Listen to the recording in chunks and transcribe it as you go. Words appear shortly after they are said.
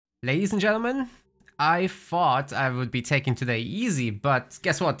Ladies and gentlemen, I thought I would be taking today easy, but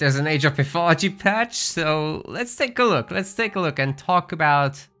guess what? There's an Age of Mythology patch, so let's take a look. Let's take a look and talk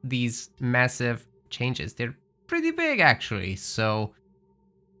about these massive changes. They're pretty big, actually, so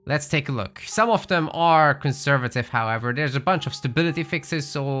let's take a look. Some of them are conservative, however. There's a bunch of stability fixes,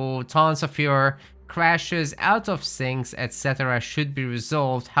 so tons of your crashes, out of syncs, etc. should be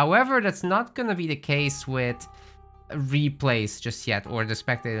resolved. However, that's not gonna be the case with replays just yet, or the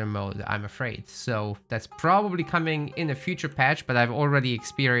spectator mode, I'm afraid. So that's probably coming in a future patch, but I've already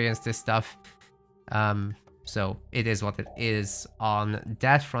experienced this stuff. So it is what it is on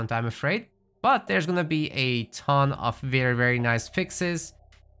that front, I'm afraid. But there's gonna be a ton of very, very nice fixes.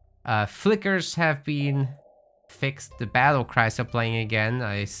 Flickers have been fixed. The battle cries are playing again.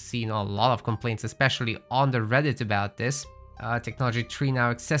 I've seen a lot of complaints, especially on the Reddit, about this. Technology tree now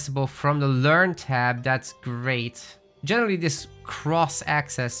accessible from the Learn tab. That's great. Generally, this cross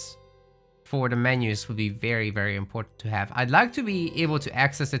access for the menus would be very, very important to have. I'd like to be able to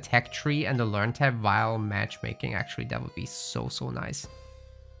access the tech tree and the Learn tab while matchmaking. Actually, that would be so nice.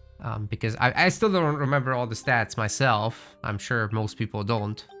 Because I still don't remember all the stats myself. I'm sure most people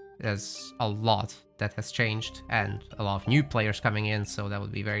don't. There's a lot that has changed and a lot of new players coming in, so that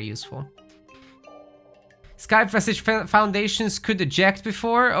would be very useful. Skype message foundations could eject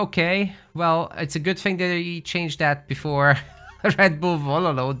before. Okay, well, it's a good thing that he changed that before Red Bull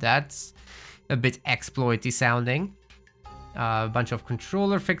Wololo. That's a bit exploity sounding. A bunch of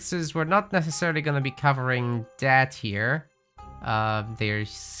controller fixes. We're not necessarily going to be covering that here. They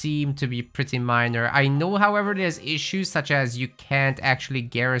seem to be pretty minor. I know, however, there's issues such as you can't actually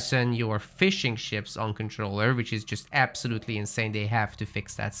garrison your fishing ships on controller, which is just absolutely insane. They have to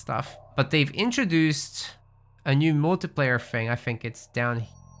fix that stuff. But they've introduced a new multiplayer thing. I think it's down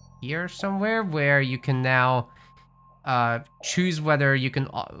here somewhere, where you can now choose whether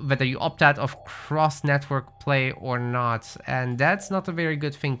you opt out of cross-network play or not, and that's not a very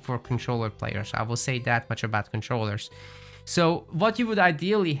good thing for controller players. I will say that much about controllers. So what you would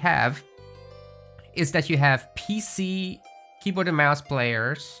ideally have is that you have PC keyboard and mouse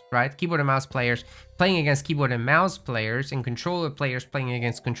players, right? Keyboard and mouse players playing against keyboard and mouse players, and controller players playing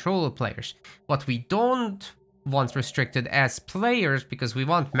against controller players. What we don't want restricted as players, because we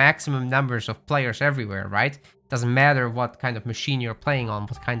want maximum numbers of players everywhere, right? Doesn't matter what kind of machine you're playing on,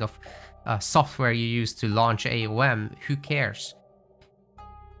 what kind of software you use to launch AOM, who cares?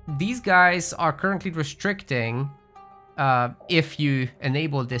 These guys are currently restricting, if you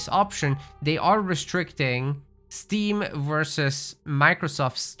enable this option, they are restricting Steam versus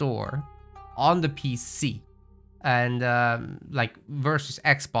Microsoft Store on the PC, and like versus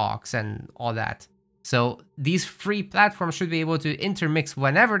Xbox and all that. So these free platforms should be able to intermix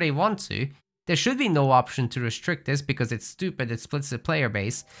whenever they want to. There should be no option to restrict this because it's stupid, it splits the player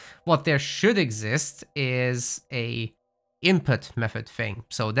base. What there should exist is a input method thing.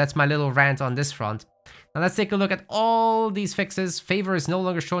 So that's my little rant on this front. Now let's take a look at all these fixes. Favor is no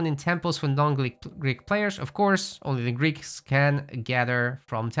longer shown in temples for non-Greek players. Of course, only the Greeks can gather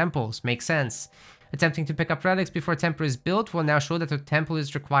from temples. Makes sense. Attempting to pick up relics before a temple is built will now show that a temple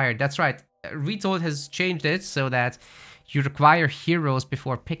is required. That's right. Retold has changed it so that you require heroes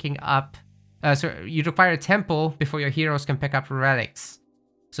before picking up... you require a temple before your heroes can pick up relics.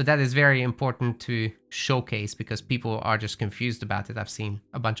 So that is very important to showcase because people are just confused about it. I've seen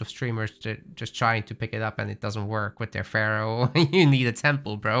a bunch of streamers just trying to pick it up and it doesn't work with their pharaoh. You need a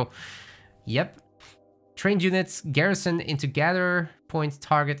temple, bro. Yep. Trained units garrison into gather point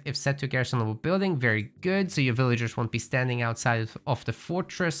target if set to garrison level building. Very good. So your villagers won't be standing outside of the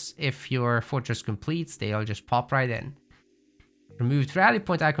fortress. If your fortress completes, they'll just pop right in. Removed rally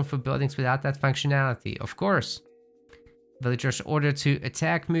point icon for buildings without that functionality. Of course. Villagers ordered to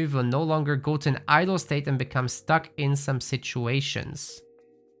attack move will no longer go to an idle state and become stuck in some situations.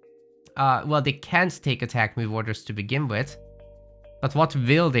 Well, they can't take attack move orders to begin with. But what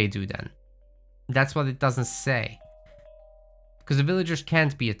will they do then? That's what it doesn't say. Because the villagers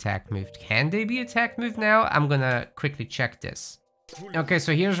can't be attack moved. Can they be attack moved now? I'm gonna quickly check this. Okay,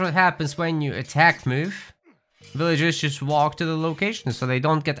 so here's what happens when you attack move. Villagers just walk to the location, so they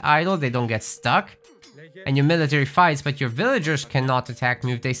don't get idle, they don't get stuck. And your military fights, but your villagers cannot attack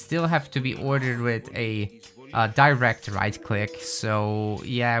move. They still have to be ordered with a direct right click. So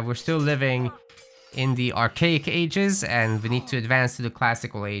yeah, we're still living in the archaic ages, and we need to advance to the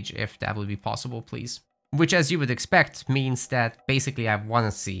classical age if that would be possible, please. Which, as you would expect, means that basically I want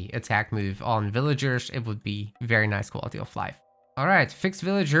to see attack move on villagers. It would be very nice quality of life. Alright, fixed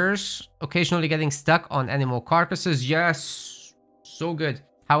villagers occasionally getting stuck on animal carcasses. Yes, so good.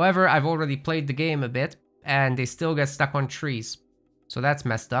 However, I've already played the game a bit, and they still get stuck on trees. So that's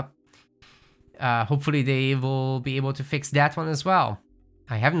messed up. Hopefully they will be able to fix that one as well.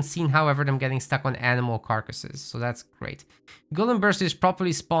 I haven't seen, however, them getting stuck on animal carcasses, so that's great. Golden Burst is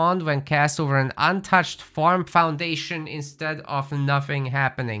properly spawned when cast over an untouched farm foundation instead of nothing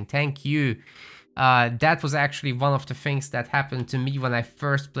happening. Thank you. That was actually one of the things that happened to me when I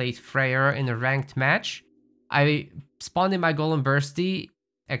first played Freyr in a ranked match. I spawned in my Golden Bursty,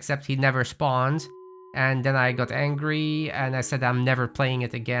 except he never spawned. And then I got angry and I said I'm never playing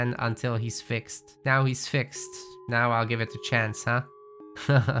it again until he's fixed. Now he's fixed. Now I'll give it a chance, huh?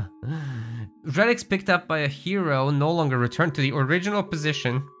 Relics picked up by a hero no longer return to the original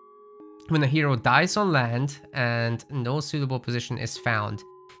position when a hero dies on land and no suitable position is found.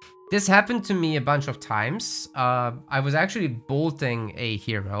 This happened to me a bunch of times. I was actually bolting a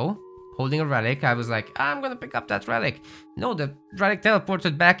hero, holding a relic. I was like, I'm gonna pick up that relic. No, the relic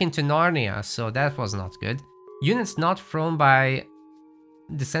teleported back into Narnia, so that was not good. Units not thrown by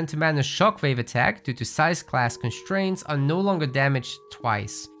the Centimanus shockwave attack due to size class constraints are no longer damaged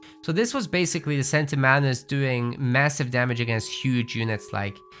twice. So this was basically the Centimanus doing massive damage against huge units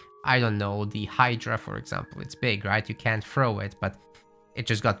like, I don't know, the Hydra, for example. It's big, right? You can't throw it, but it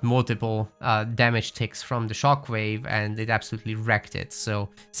just got multiple damage ticks from the shockwave and it absolutely wrecked it. So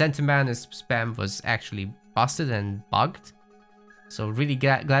Centimanus spam was actually busted and bugged. So really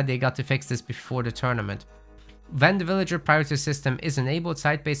glad they got to fix this before the tournament. When the villager priority system is enabled,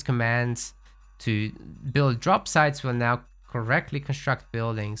 site-based commands to build drop sites will now correctly construct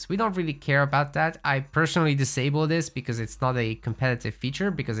buildings. We don't really care about that. I personally disable this because it's not a competitive feature,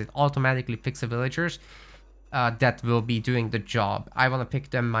 because it automatically picks the villagers that will be doing the job. I want to pick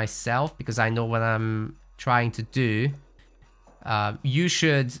them myself because I know what I'm trying to do. You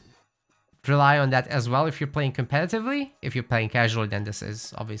should rely on that as well if you're playing competitively. If you're playing casually, then this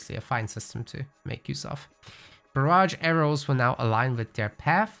is obviously a fine system to make use of. Barrage arrows will now align with their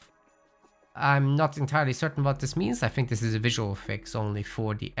path. I'm not entirely certain what this means. I think this is a visual fix only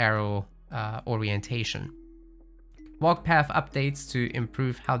for the arrow orientation. Walk path updates to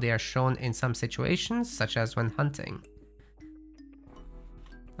improve how they are shown in some situations, such as when hunting.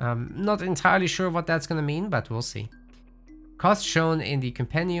 Not entirely sure what that's going to mean, but we'll see. Cost shown in the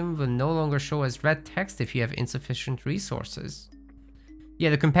compendium will no longer show as red text if you have insufficient resources. Yeah,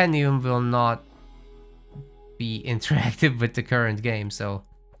 the compendium will not be interactive with the current game, so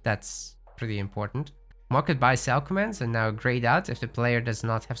that's pretty important. Market buy sell commands are now grayed out if the player does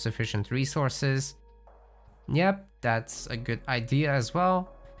not have sufficient resources. Yep, that's a good idea as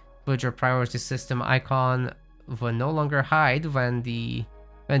well. Villager priority system icon will no longer hide when the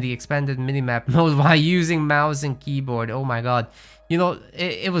expanded minimap mode while using mouse and keyboard. Oh my god. You know,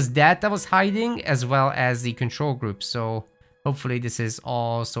 it was that was hiding as well as the control group, so hopefully this is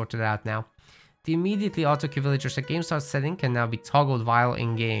all sorted out now. The immediately auto-queue villagers at game start setting can now be toggled while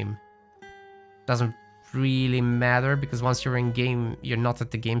in-game. Doesn't really matter because once you're in-game, you're not at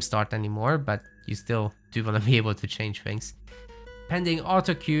the game start anymore, but you still do want to be able to change things. Pending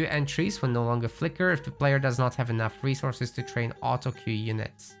auto-queue entries will no longer flicker if the player does not have enough resources to train auto-queue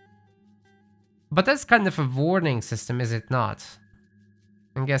units. But that's kind of a warning system, is it not?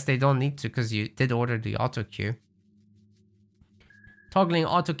 I guess they don't need to because you did order the auto-queue. Toggling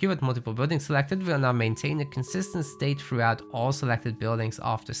auto-queue with multiple buildings selected will now maintain a consistent state throughout all selected buildings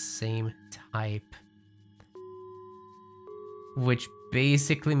of the same type. Which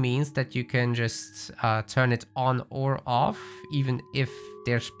basically means that you can just turn it on or off, even if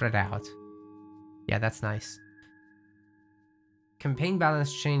they're spread out. Yeah, that's nice. Campaign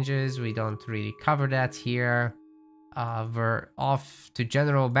balance changes, we don't really cover that here. We're off to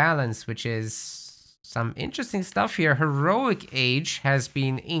general balance, which is some interesting stuff here. Heroic age has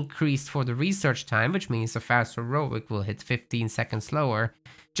been increased for the research time, which means a fast heroic will hit 15 seconds slower.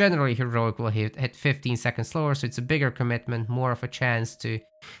 Generally, heroic will hit 15 seconds slower, so it's a bigger commitment, more of a chance to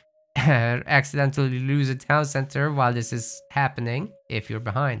accidentally lose a town center while this is happening if you're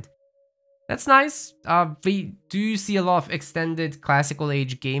behind. That's nice. We do see a lot of extended classical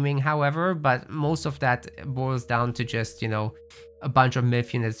age gaming, however, but most of that boils down to just, you know, a bunch of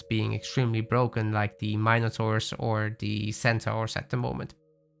myth units being extremely broken, like the Minotaurs or the Centaurs at the moment.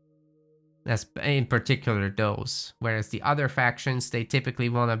 As in particular those. Whereas the other factions, they typically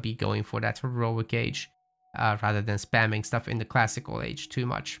want to be going for that heroic age, rather than spamming stuff in the classical age too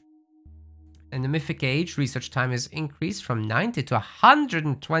much. In the mythic age, research time is increased from 90 to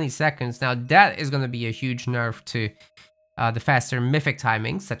 120 seconds. Now that is going to be a huge nerf to the faster mythic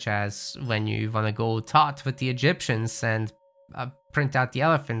timings, such as when you want to go Tot with the Egyptians and print out the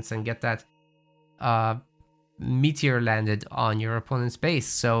elephants and get that meteor landed on your opponent's base.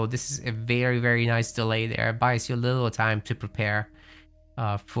 So this is a very, very nice delay there. It buys you a little time to prepare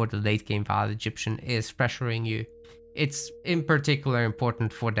for the late game while the Egyptian is pressuring you. It's in particular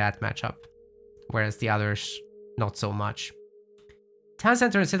important for that matchup, whereas the others, not so much. Town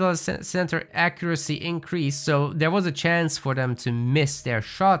center and citadel center accuracy increased, so there was a chance for them to miss their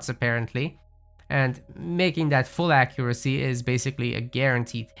shots apparently, and making that full accuracy is basically a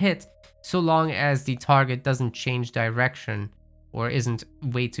guaranteed hit, so long as the target doesn't change direction or isn't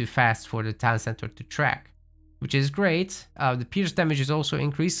way too fast for the town center to track, which is great. The pierce damage is also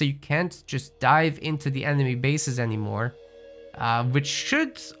increased, so you can't just dive into the enemy bases anymore, which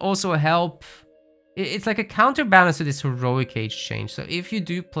should also help. It's like a counterbalance to this heroic age change. So if you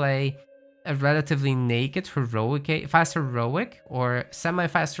do play a relatively naked heroic, fast heroic or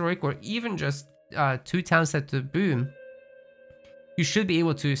semi-fast heroic, or even just 2 town center boom, you should be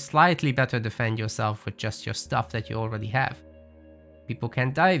able to slightly better defend yourself with just your stuff that you already have. People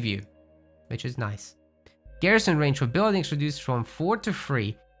can't dive you, which is nice. Garrison range for buildings reduced from 4 to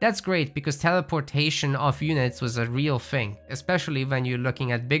 3. That's great because teleportation of units was a real thing, especially when you're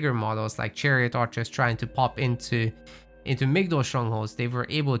looking at bigger models like chariot archers trying to pop into Migdol strongholds. They were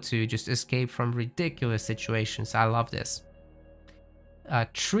able to just escape from ridiculous situations. I love this.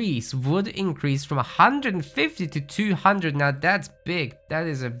 Trees would increase from 150 to 200. Now that's big. That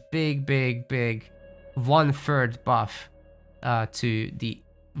is a big 1/3 buff to the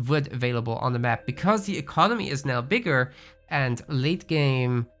wood available on the map, because the economy is now bigger and late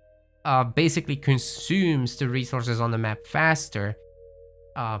game basically consumes the resources on the map faster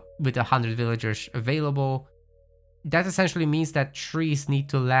with 100 villagers available. That essentially means that trees need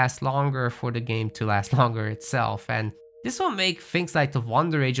to last longer for the game to last longer itself, and this will make things like the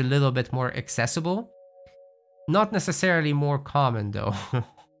Wonder Age a little bit more accessible. Not necessarily more common though.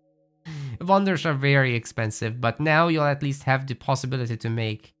 Wonders are very expensive, but now you'll at least have the possibility to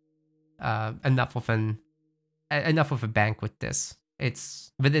make enough of a bank with this.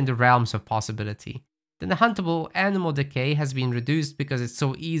 It's within the realms of possibility. Then the huntable animal decay has been reduced because it's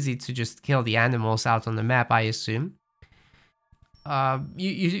so easy to just kill the animals out on the map, I assume.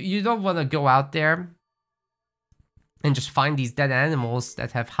 You don't want to go out there and just find these dead animals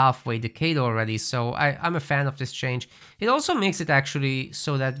that have halfway decayed already, so I'm a fan of this change. It also makes it actually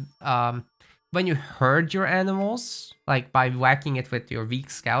so that when you herd your animals, like by whacking it with your weak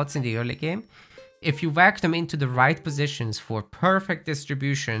scouts in the early game, if you whack them into the right positions for perfect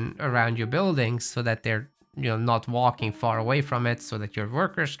distribution around your buildings so that they're not walking far away from it, so that your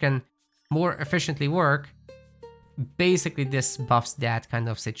workers can more efficiently work, basically this buffs that kind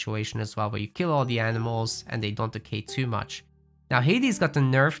of situation as well, where you kill all the animals and they don't decay too much. Now Hades got a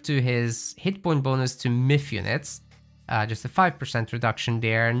nerf to his hit point bonus to myth units, just a 5% reduction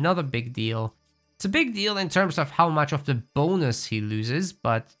there, not a big deal. It's a big deal in terms of how much of the bonus he loses,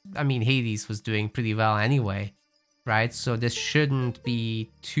 but I mean Hades was doing pretty well anyway, right? So this shouldn't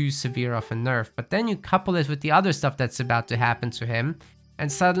be too severe of a nerf, but then you couple it with the other stuff that's about to happen to him,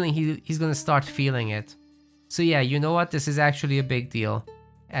 and suddenly he's gonna start feeling it. So yeah, you know what, this is actually a big deal,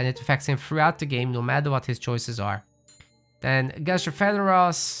 and it affects him throughout the game no matter what his choices are. Then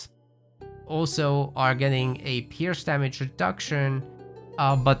Gastropheteros also are getting a pierce damage reduction,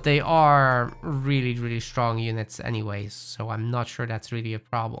 but they are really strong units anyways, so I'm not sure that's really a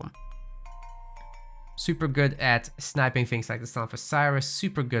problem. Super good at sniping things like the Son of Osiris,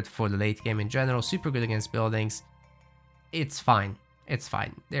 super good for the late game in general, super good against buildings. It's fine, it's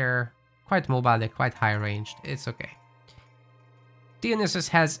fine. They're quite mobile, they're quite high ranged, it's okay. Dionysus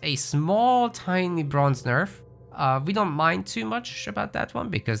has a small tiny bronze nerf. We don't mind too much about that one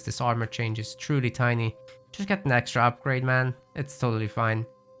because this armor change is truly tiny. Just get an extra upgrade, man. It's totally fine.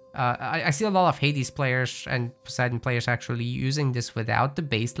 I see a lot of Hades players and Poseidon players actually using this without the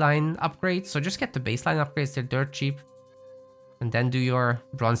baseline upgrades. So just get the baseline upgrades, they're dirt cheap. And then do your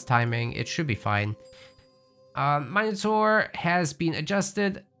bronze timing, it should be fine. Minotaur has been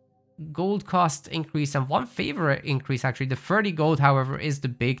adjusted. Gold cost increase and one favor increase actually. The 30 gold, however, is the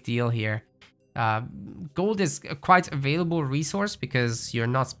big deal here. Gold is a quite available resource because you're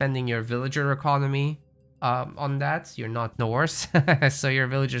not spending your villager economy on that. You're not Norse, so your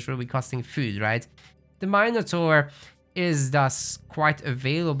villagers will be costing food, right? The Minotaur is thus quite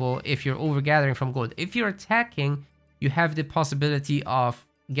available if you're overgathering from gold. If you're attacking, you have the possibility of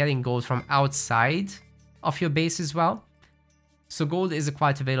getting gold from outside of your base as well. So gold is a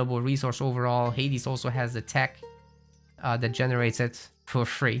quite available resource overall. Hades also has the tech that generates it for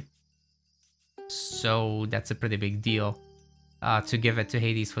free. So that's a pretty big deal to give it to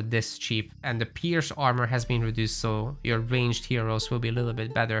Hades for this cheap. And the pierce armor has been reduced, so your ranged heroes will be a little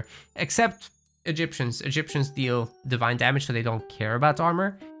bit better. Except Egyptians. Egyptians deal divine damage, so they don't care about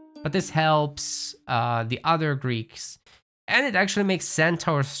armor. But this helps the other Greeks. And it actually makes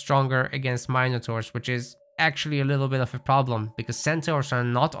Centaurs stronger against Minotaurs, which is actually a little bit of a problem because Centaurs are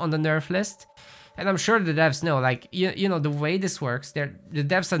not on the nerf list. And I'm sure the devs know, like, you know, the way this works, the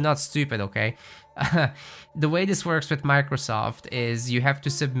devs are not stupid, okay? The way this works with Microsoft is you have to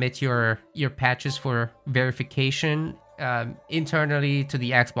submit your patches for verification internally to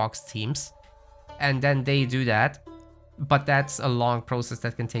the Xbox teams, and then they do that. But that's a long process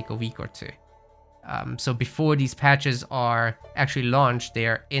that can take a week or two. So before these patches are actually launched,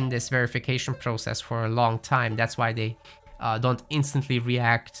 they're in this verification process for a long time. That's why they don't instantly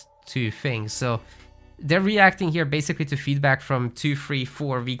react to things. So they're reacting here basically to feedback from 2, 3,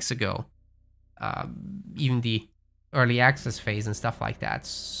 4 weeks ago. Even the early access phase and stuff like that.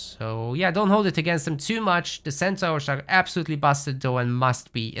 So yeah, don't hold it against them too much. The Centaurs are absolutely busted though and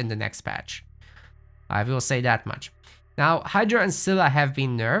must be in the next patch. I will say that much. Now, Hydra and Scylla have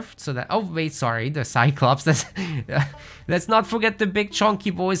been nerfed, so that... Oh, wait, sorry, the Cyclops. Let's not forget the big chunky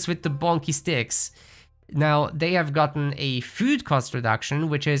boys with the bonky sticks. Now, they have gotten a food cost reduction,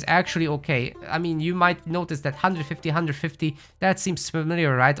 which is actually okay. I mean, you might notice that 150, 150, that seems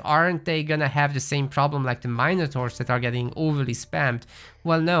familiar, right? Aren't they gonna have the same problem like the Minotaurs that are getting overly spammed?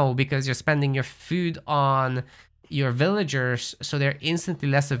 Well, no, because you're spending your food on your villagers, so they're instantly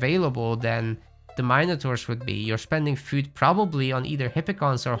less available than the Minotaurs would be. You're spending food probably on either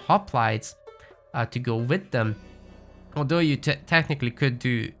Hippicons or Hoplites to go with them. Although you technically could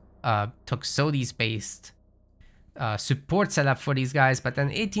do Toxotes based support setup for these guys, but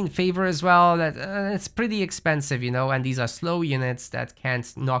then 18 favor as well, that it's pretty expensive, you know, and these are slow units that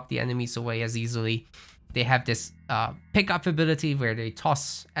can't knock the enemies away as easily. They have this pickup ability where they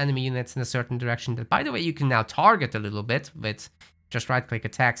toss enemy units in a certain direction that, by the way, you can now target a little bit with just right-click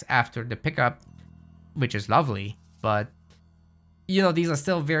attacks after the pickup, which is lovely, but you know, these are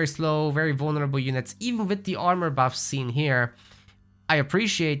still very slow, very vulnerable units, even with the armor buffs seen here. I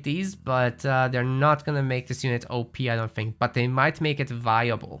appreciate these, but they're not gonna make this unit OP, I don't think, but they might make it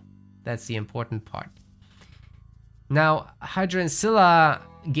viable. That's the important part. Now, Hydra and Scylla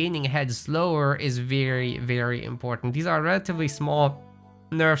gaining head slower is very, very important. These are relatively small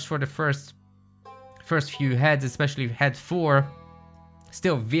nerfs for the first few heads, especially head 4.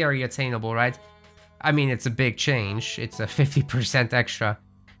 Still very attainable, right? I mean, it's a big change. It's a 50% extra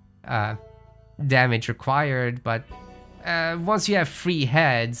damage required, but once you have 3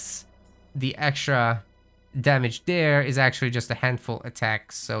 heads, the extra damage there is actually just a handful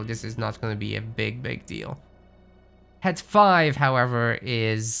attacks, so this is not going to be a big deal. Head 5, however,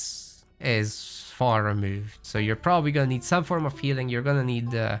 is far removed, so you're probably going to need some form of healing. You're going to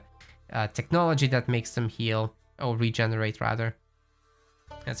need the technology that makes them heal, or regenerate rather.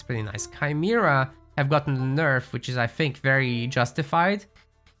 That's pretty nice. Chimera have gotten the nerf, which is, I think, very justified.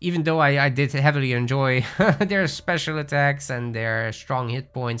 Even though I did heavily enjoy their special attacks and their strong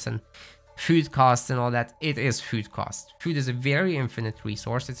hit points and food costs and all that, it is food cost. Food is a very infinite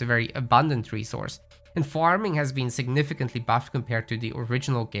resource. It's a very abundant resource. And farming has been significantly buffed compared to the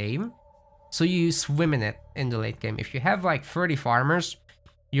original game. So you swim in it in the late game. If you have like 30 farmers,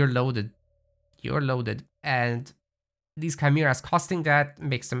 you're loaded. You're loaded. And these chimeras costing that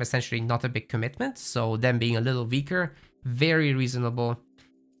makes them essentially not a big commitment, so them being a little weaker, very reasonable,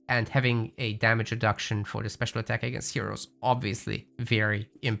 and having a damage reduction for the special attack against heroes, obviously very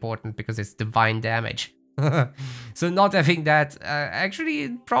important because it's divine damage. So not having that, actually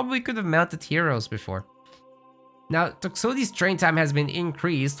it probably could have melted heroes before. Now, Toxotes train time has been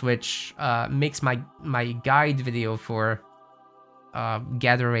increased, which makes my guide video for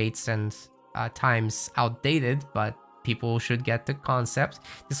gather rates and times outdated, but people should get the concept.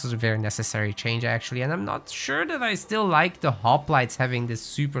 This was a very necessary change, actually, and I'm not sure that I still like the hoplites having this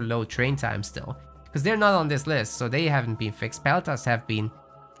super low train time still, because they're not on this list, so they haven't been fixed. Peltas have been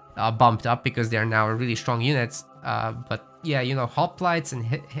bumped up because they're now really strong units, but yeah, you know, hoplites and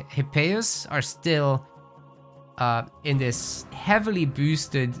Hippeus are still in this heavily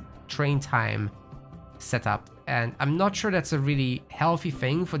boosted train time setup, and I'm not sure that's a really healthy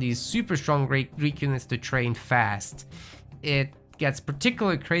thing for these super strong Greek units to train fast. It gets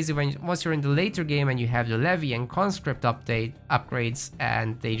particularly crazy when once you're in the later game and you have the levy and conscript upgrades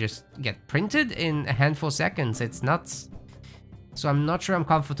and they just get printed in a handful of seconds. It's nuts. So I'm not sure I'm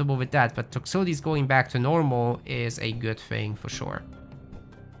comfortable with that, but Toxotes going back to normal is a good thing for sure.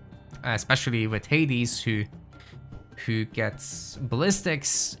 Especially with Hades, who gets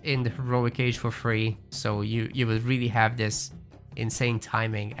ballistics in the heroic age for free, so you will really have this insane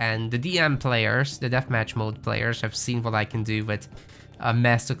timing. And the DM players, the deathmatch mode players, have seen what I can do with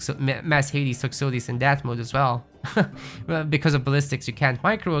mass Hades Toxotes in that mode as well. Well, because of ballistics, you can't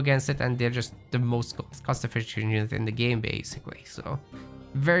micro against it, and they're just the most cost-efficient unit in the game, basically. So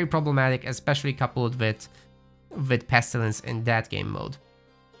very problematic, especially coupled with Pestilence in that game mode.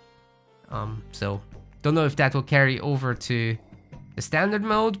 So don't know if that will carry over to the standard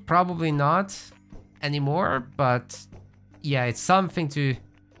mode. Probably not anymore, but yeah, it's something to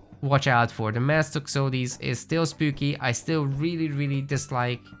watch out for. The mass Toxotes is still spooky. I still really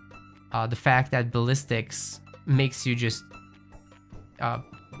dislike the fact that ballistics makes you just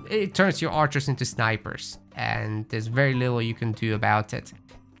it turns your archers into snipers, and there's very little you can do about it.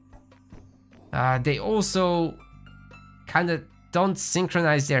 They also kind of don't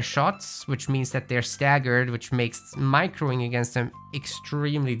synchronize their shots, which means that they're staggered, which makes microing against them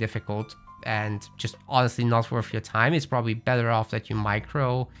extremely difficult and just honestly not worth your time. It's probably better off that you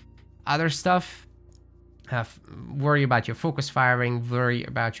micro other stuff. Worry about your focus firing, worry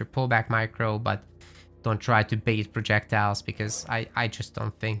about your pullback micro, but don't try to bait projectiles, because I just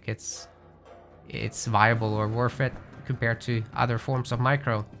don't think it's viable or worth it compared to other forms of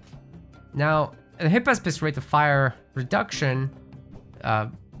micro. Now, the hit pass rate of fire reduction,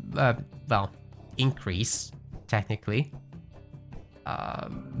 well, increase, technically,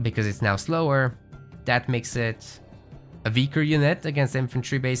 because it's now slower. That makes it a weaker unit against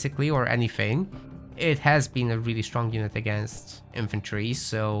infantry, basically, or anything. It has been a really strong unit against infantry,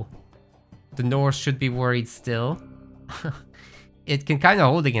 so the Norse should be worried still. It can kind of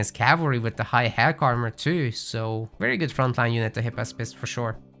hold against cavalry with the high hack armor too, so very good frontline unit to hit pass for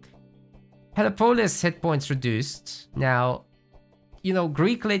sure. Helepolis hit points reduced. Now, you know,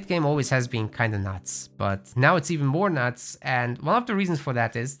 Greek late game always has been kind of nuts, but now it's even more nuts, and one of the reasons for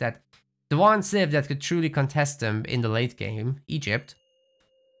that is that the one civ that could truly contest them in the late game, Egypt,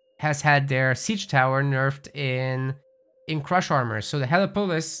 has had their siege tower nerfed in crush armor. So the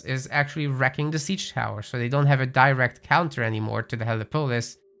Helepolis is actually wrecking the siege tower, so they don't have a direct counter anymore to the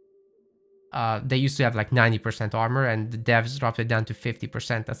Helepolis. They used to have like 90% armor, and the devs dropped it down to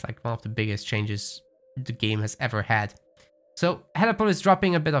 50%. That's like one of the biggest changes the game has ever had. So Helepolis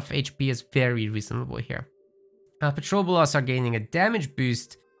dropping a bit of HP is very reasonable here. Patrol bullets are gaining a damage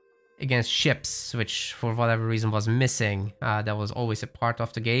boost against ships, which for whatever reason was missing. That was always a part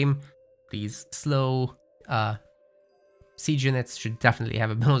of the game. These slow siege units should definitely have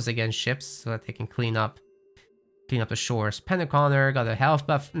a bonus against ships so that they can clean up the shores. Pentecounter got a health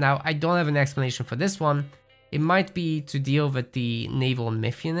buff. Now, I don't have an explanation for this one. It might be to deal with the naval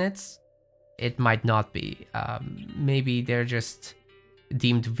myth units. It might not be. Maybe they're just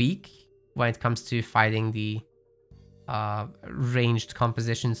deemed weak when it comes to fighting the ranged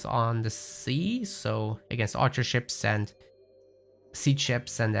compositions on the sea. So against archer ships and siege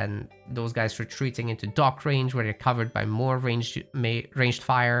ships, and then those guys retreating into dock range where they're covered by more ranged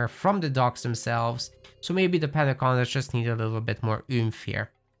fire from the docks themselves. So maybe the Pentacons just need a little bit more oomph here.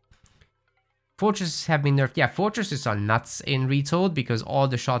 Fortresses have been nerfed. Yeah, fortresses are nuts in Retold because all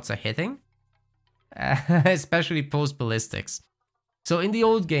the shots are hitting, especially post ballistics. So in the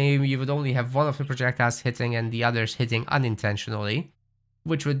old game, you would only have one of the projectiles hitting and the others hitting unintentionally,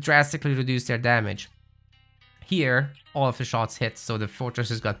 which would drastically reduce their damage. Here, all of the shots hit, so the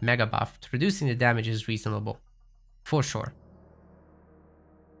fortresses got mega buffed. Reducing the damage is reasonable, for sure.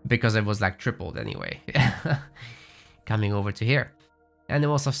 Because it was like tripled anyway, coming over to here.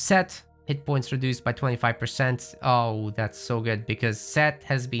 Animals of Set, hit points reduced by 25%. Oh, that's so good, because Set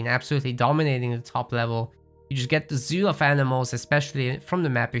has been absolutely dominating the top level. You just get the zoo of animals, especially from the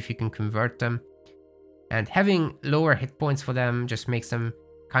map if you can convert them. And having lower hit points for them just makes them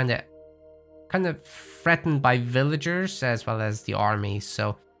kind of threatened by villagers as well as the army.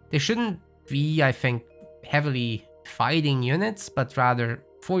 So they shouldn't be, I think, heavily fighting units, but rather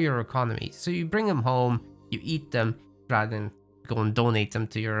for your economy. So you bring them home, you eat them, rather than go and donate them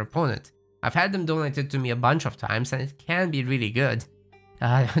to your opponent. I've had them donated to me a bunch of times, and it can be really good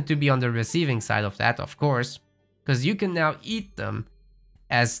to be on the receiving side of that, of course, because you can now eat them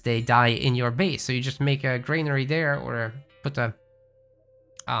as they die in your base. So you just make a granary there, or put a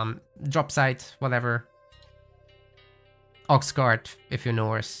drop site, whatever, ox cart if you're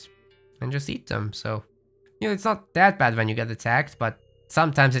Norse, and just eat them. So, you know, it's not that bad when you get attacked, but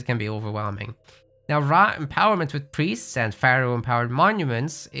sometimes it can be overwhelming. Now, Ra empowerment with priests and Pharaoh empowered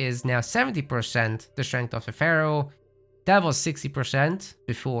monuments is now 70% the strength of the Pharaoh. That was 60%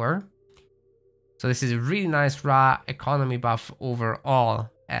 before. So this is a really nice Ra economy buff overall,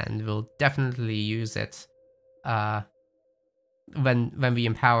 and we'll definitely use it when we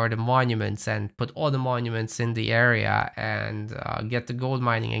empower the monuments and put all the monuments in the area and get the gold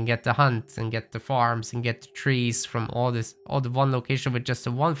mining and get the hunt and get the farms and get the trees from all the one location with just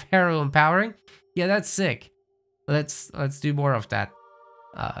the one pharaoh empowering. Yeah, that's sick. Let's do more of that.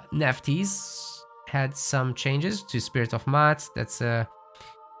 Neftis had some changes to Spirit of Mat. That's a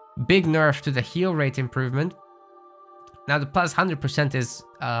big nerf to the heal rate improvement. Now the plus 100% is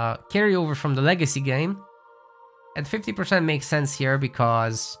carryover from the legacy game. And 50% makes sense here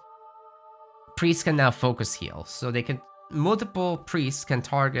because priests can now focus heal. So they can, multiple priests can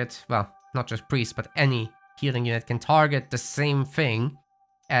target, well, not just priests, but any healing unit can target the same thing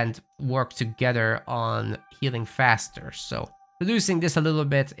and work together on healing faster. So reducing this a little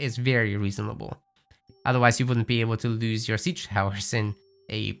bit is very reasonable. Otherwise you wouldn't be able to lose your siege towers in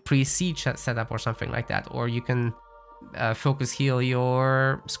a pre-siege setup or something like that. Or you can focus heal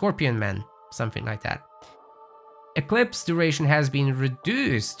your scorpion men, something like that. Eclipse duration has been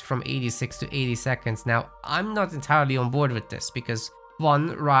reduced from 86 to 80 seconds. Now, I'm not entirely on board with this because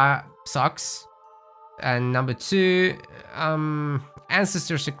 1, Ra sucks, and number 2,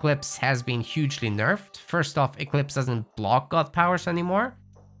 Ancestor's Eclipse has been hugely nerfed. First off, Eclipse doesn't block god powers anymore,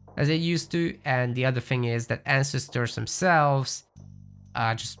 as it used to, and the other thing is that Ancestors themselves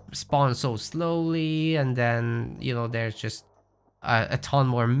just spawn so slowly, and then, you know, there's just a ton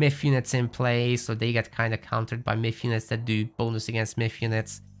more myth units in play, so they get kind of countered by myth units that do bonus against myth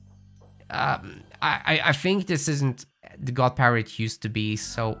units. I think this isn't the god power it used to be.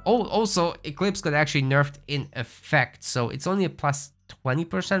 So, oh, also Eclipse got actually nerfed in effect, so it's only a plus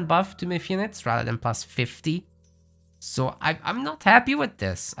 20% buff to myth units rather than plus 50. So I'm not happy with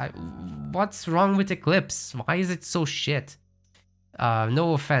this. What's wrong with Eclipse? Why is it so shit?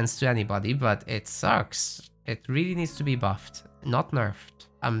 No offense to anybody, but it sucks. It really needs to be buffed, not nerfed.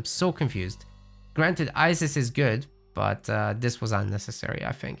 I'm so confused. Granted, Isis is good, but this was unnecessary,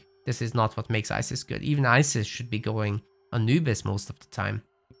 I think. This is not what makes Isis good. Even Isis should be going Anubis most of the time.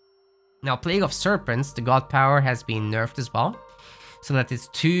 Now, Plague of Serpents, the god power, has been nerfed as well, so that it's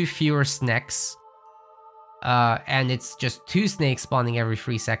 2 fewer snakes. And it's just 2 snakes spawning every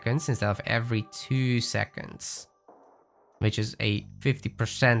 3 seconds instead of every 2 seconds. Which is a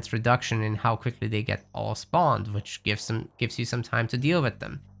 50% reduction in how quickly they get all spawned, which gives you some time to deal with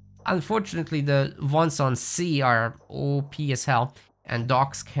them. Unfortunately, the ones on sea are OP as hell, and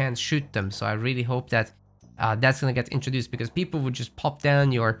docks can't shoot them, so I really hope that that's gonna get introduced, because people would just pop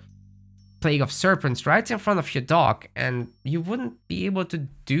down your Plague of Serpents right in front of your dock, and you wouldn't be able to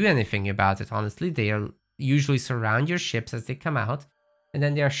do anything about it, honestly. They usually surround your ships as they come out, and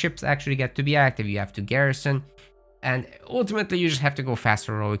then their ships actually get to be active. You have to garrison, and ultimately you just have to go fast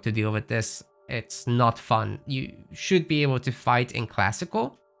heroic to deal with this. It's not fun. You should be able to fight in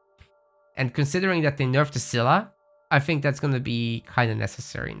classical, and considering that they nerfed the Scylla, I think that's going to be kind of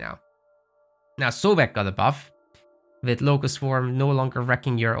necessary now. Now Sobek got a buff, with Locust Swarm no longer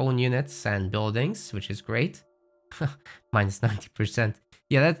wrecking your own units and buildings, which is great. Minus 90%.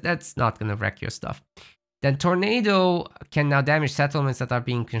 Yeah, that's not going to wreck your stuff. Then Tornado can now damage settlements that are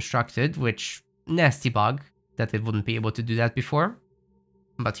being constructed, which, nasty bug, that it wouldn't be able to do that before.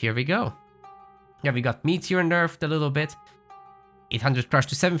 But here we go. Yeah, we got Meteor nerfed a little bit. 800 crush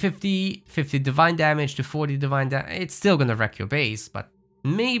to 750, 50 divine damage to 40 divine damage. It's still gonna wreck your base, but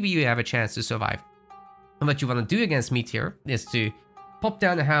maybe you have a chance to survive. And what you want to do against Meteor is to pop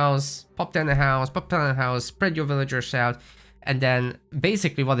down a house, pop down a house, pop down a house, spread your villagers out, and then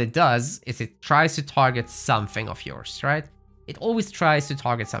basically what it does is it tries to target something of yours, right? It always tries to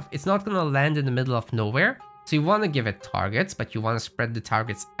target something. It's not gonna land in the middle of nowhere, so you want to give it targets, but you want to spread the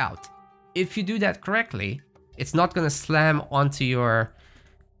targets out. If you do that correctly, it's not going to slam onto your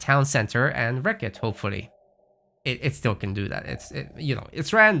town center and wreck it, hopefully. It still can do that.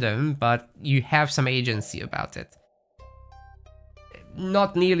 It's random, but you have some agency about it.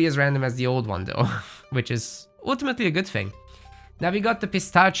 Not nearly as random as the old one, though, which is ultimately a good thing. Now we got the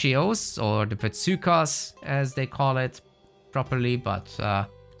Pistachios, or the Petsukas, as they call it properly, but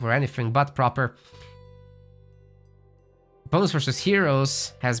for anything but proper. Bonus versus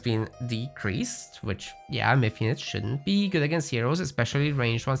heroes has been decreased, which, yeah, myth units shouldn't be good against heroes, especially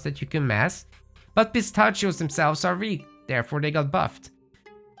ranged ones that you can mass. But Pistachios themselves are weak, therefore they got buffed.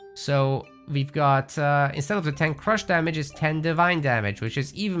 So we've got, instead of the 10 crush damage, it's 10 divine damage, which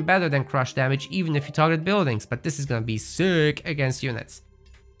is even better than crush damage, even if you target buildings. But this is gonna be sick against units.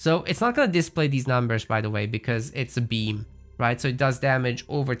 So it's not gonna display these numbers, by the way, because it's a beam, right? So it does damage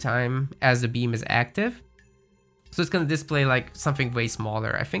over time as the beam is active. So it's gonna display like something way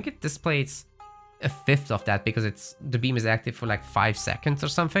smaller. I think it displays a fifth of that because the beam is active for like 5 seconds or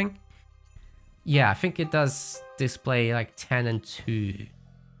something. Yeah, I think it does display like 10 and 2.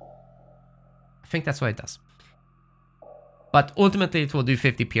 I think that's what it does. But ultimately it will do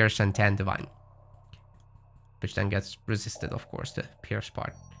 50 Pierce and 10 Divine. Which then gets resisted, of course, the Pierce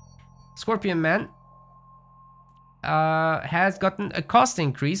part. Scorpion Man has gotten a cost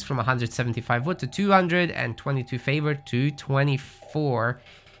increase from 175 wood to 200 and 22 favor to 24.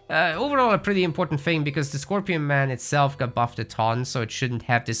 Overall a pretty important thing because the Scorpion Man itself got buffed a ton, so it shouldn't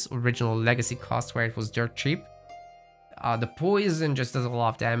have this original legacy cost where it was dirt cheap. The poison just does a lot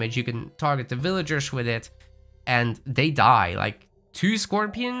of damage. You can target the villagers with it and they die. Like 2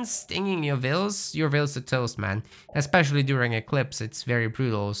 scorpions stinging your veils to toast, man. Especially during eclipse, it's very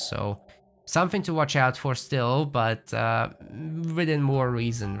brutal, so something to watch out for still, but within more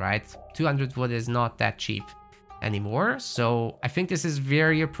reason, right? 200 wood is not that cheap anymore, so I think this is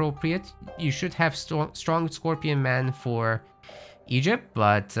very appropriate. You should have strong Scorpion Man for Egypt,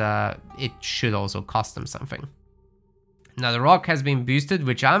 but it should also cost them something. Now the rock has been boosted,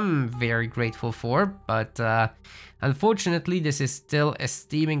 which I'm very grateful for, but unfortunately this is still a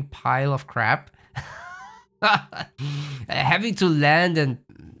steaming pile of crap. Having to land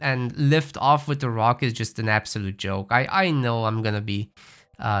and lift off with the rock is just an absolute joke. I know I'm gonna be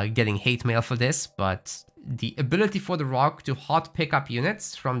getting hate mail for this, but the ability for the rock to hot pick up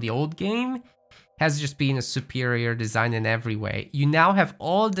units from the old game has just been a superior design in every way. You now have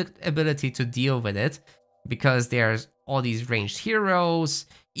all the ability to deal with it because there's all these ranged heroes.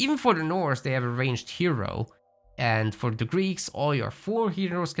 Even for the Norse, they have a ranged hero. And for the Greeks, all your 4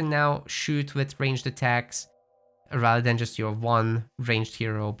 heroes can now shoot with ranged attacks rather than just your 1 ranged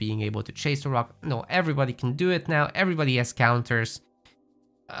hero being able to chase the rock. No, everybody can do it now. Everybody has counters.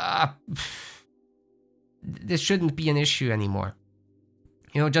 This shouldn't be an issue anymore.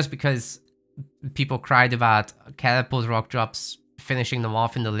 You know, just because people cried about catapult rock drops finishing them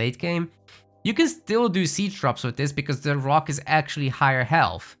off in the late game, you can still do siege drops with this because the rock is actually higher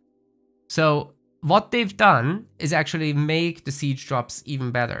health. So what they've done is actually make the siege drops even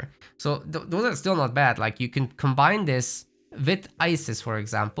better. So those are still not bad. Like you can combine this with Isis, for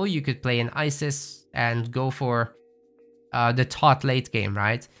example. You could play an Isis and go for the Tot late game,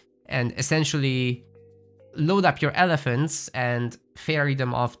 right? And essentially load up your elephants and ferry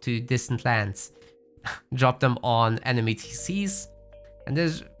them off to distant lands. Drop them on enemy TCs. And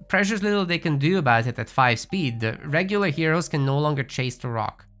there's precious little they can do about it at 5 speed. The regular heroes can no longer chase the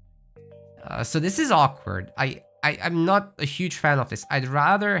rock. So this is awkward. I'm not a huge fan of this. I'd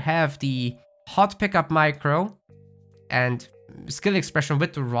rather have the hot pickup micro and skill expression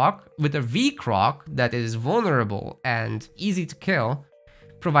with the rock, with a weak rock that is vulnerable and easy to kill,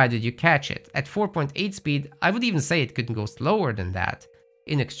 provided you catch it. At 4.8 speed, I would even say it could go slower than that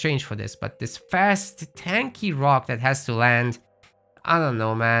in exchange for this, but this fast, tanky rock that has to land, I don't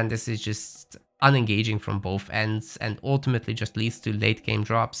know, man, this is just unengaging from both ends and ultimately just leads to late game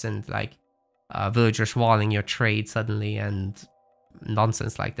drops and like villagers walling your trade suddenly and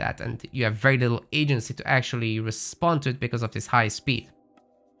nonsense like that, and you have very little agency to actually respond to it because of this high speed.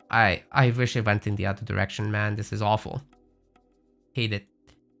 I wish it went in the other direction, man. This is awful. Hate it.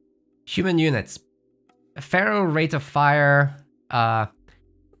 Human units. Pharaoh rate of fire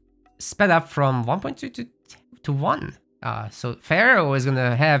sped up from 1.2 to 1. So Pharaoh is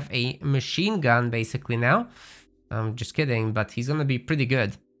gonna have a machine gun basically now. I'm just kidding, but he's gonna be pretty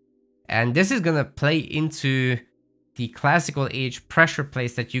good. And this is gonna play into the classical age pressure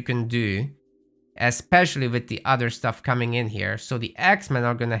plays that you can do, especially with the other stuff coming in here. So the Axemen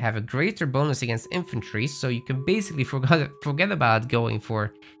are gonna have a greater bonus against infantry, so you can basically forget about going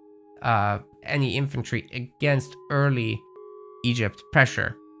for any infantry against early Egypt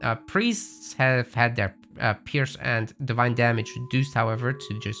pressure. Priests have had their pierce and divine damage reduced, however,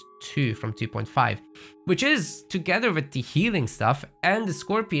 to just 2 from 2.5, which is, together with the healing stuff and the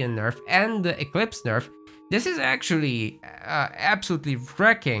Scorpion nerf and the Eclipse nerf, this is actually absolutely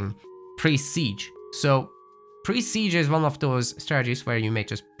wrecking Priest-Siege. So Priest-Siege is one of those strategies where you make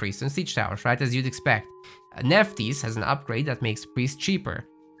just Priest and Siege Towers, right, as you'd expect. Nephthys has an upgrade that makes Priest cheaper,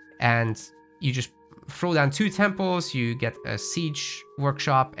 and you just throw down 2 temples, you get a Siege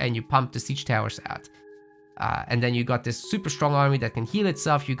Workshop, and you pump the Siege Towers out. And then you got this super strong army that can heal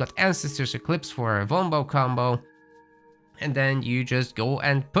itself, you got Ancestors Eclipse for a Wombo combo, and then you just go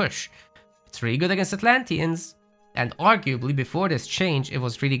and push. It's really good against Atlanteans, and arguably before this change it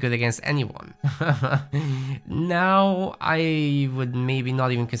was really good against anyone. Now I would maybe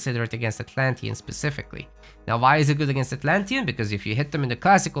not even consider it against Atlanteans specifically. Now why is it good against Atlantean? Because if you hit them in the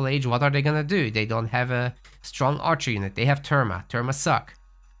classical age, what are they gonna do? They don't have a strong archer unit, they have Terma. Terma suck.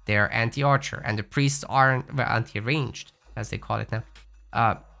 They're anti-archer, and the priests are anti-ranged, as they call it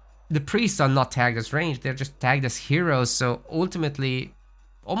now. the priests are not tagged as ranged, they're just tagged as heroes, so ultimately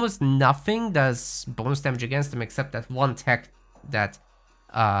almost nothing does bonus damage against them except that one tech that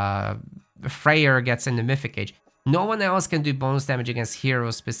Freyr gets in the Mythic Age. No one else can do bonus damage against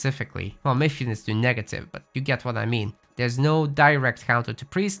heroes specifically. Well, Myth units do negative, but you get what I mean. There's no direct counter to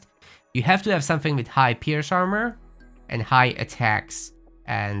priest. You have to have something with high pierce armor and high attacks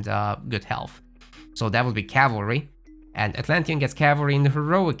and good health. So that would be cavalry. And Atlantean gets cavalry in the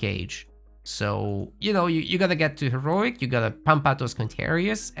heroic age. So, you know, you gotta get to heroic, you gotta pump out those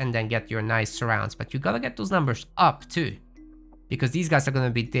Quintarius and then get your nice surrounds. But you gotta get those numbers up too. Because these guys are gonna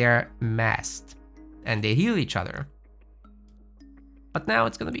be there massed. And they heal each other. But now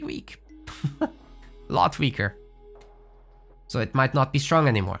it's gonna be weak. A lot weaker. So it might not be strong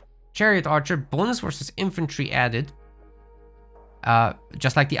anymore. Chariot Archer, bonus versus infantry added.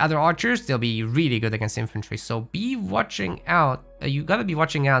 Just like the other archers, they'll be really good against infantry. So be watching out. You gotta be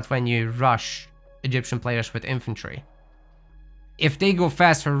watching out when you rush Egyptian players with infantry. If they go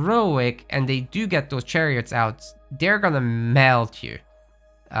fast heroic and they do get those chariots out, they're gonna melt you.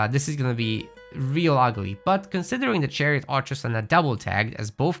 This is gonna be real ugly. But considering the chariot archers are not double tagged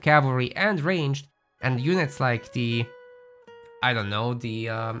as both cavalry and ranged, and units like the, I don't know, the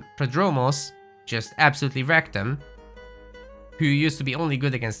Prodromos just absolutely wrecked them. Who used to be only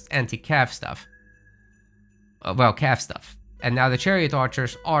good against anti-cav stuff. Well, cav stuff. And now the chariot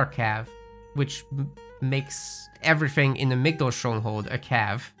archers are cav, which makes everything in the Migdol stronghold a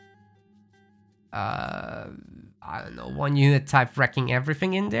cav. I don't know, one unit type wrecking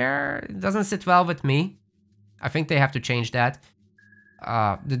everything in there. It doesn't sit well with me. I think they have to change that.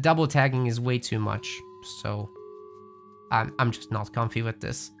 The double tagging is way too much, so I'm just not comfy with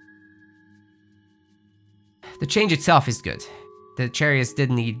this. The change itself is good. The chariots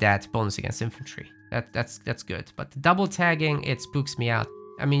did need that bonus against infantry. That's good. But the double tagging, it spooks me out.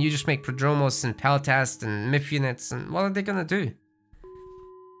 I mean, you just make Prodromos and Peltast and Myth units, and what are they gonna do?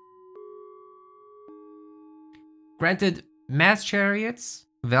 Granted, mass chariots,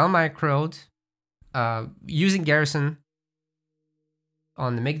 well microed, using garrison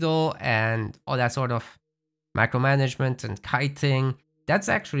on the Migdol and all that sort of micromanagement and kiting, that's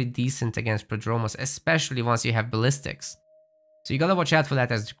actually decent against Prodromos, especially once you have ballistics. So you gotta watch out for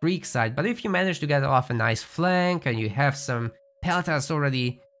that as the Greek side, but if you manage to get off a nice flank and you have some Peltas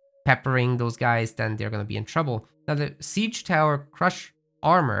already peppering those guys, then they're gonna be in trouble. Now the Siege Tower Crush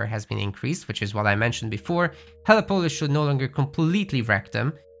armor has been increased, which is what I mentioned before. Helipolis should no longer completely wreck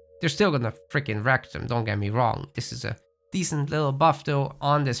them. They're still gonna freaking wreck them, don't get me wrong. This is a decent little buff though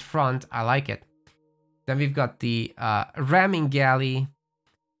on this front, I like it. Then we've got the Ramming Galley,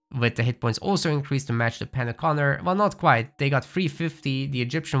 with the hit points also increased to match the Penteconer. Well, not quite. They got 350. The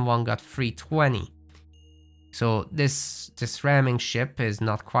Egyptian one got 320. So this ramming ship is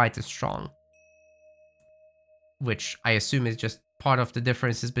not quite as strong. Which I assume is just part of the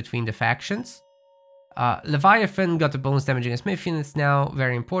differences between the factions. Leviathan got the bonus damage against Myth units now.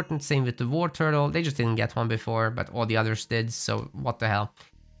 Very important. Same with the War Turtle. They just didn't get one before, but all the others did. So what the hell.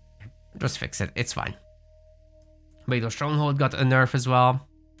 Just fix it. It's fine. Migdol Stronghold got a nerf as well.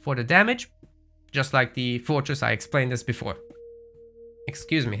 For the damage, just like the fortress, I explained this before.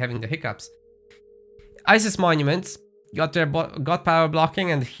 Excuse me, having the hiccups. Isis Monuments got their god power blocking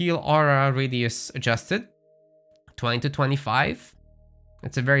and heal aura radius adjusted. 20 to 25.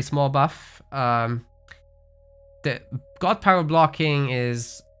 It's a very small buff. The god power blocking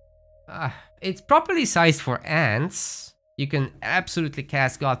is... it's properly sized for ants. You can absolutely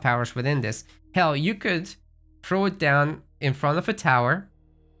cast god powers within this. Hell, you could throw it down in front of a tower,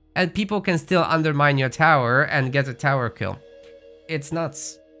 and people can still undermine your tower and get a tower kill. It's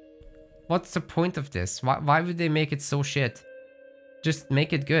nuts. What's the point of this? Why would they make it so shit? Just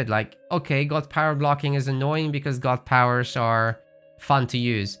make it good. Like, okay, god power blocking is annoying because god powers are fun to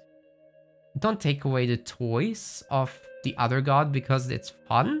use. Don't take away the toys of the other god because it's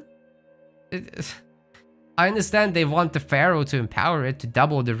fun. I understand they want the pharaoh to empower it to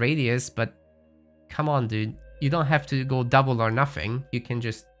double the radius, but come on, dude. You don't have to go double or nothing. You can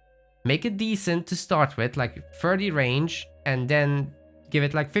just make it decent to start with, like 30 range, and then give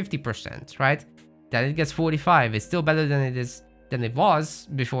it like 50%, right? Then it gets 45. It's still better than it was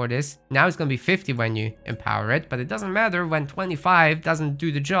before this. Now it's gonna be 50 when you empower it, but it doesn't matter when 25 doesn't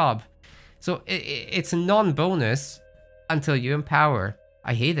do the job. So it's a non-bonus until you empower.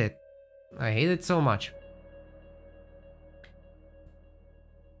 I hate it. I hate it so much.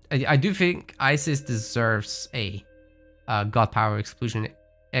 I do think ISIS deserves a god power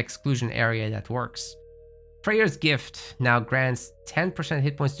exclusion area that works. Freyr's Gift now grants 10%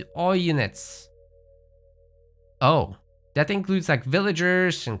 hit points to all units. Oh, That includes like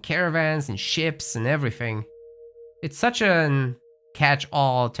villagers and caravans and ships and everything. It's such a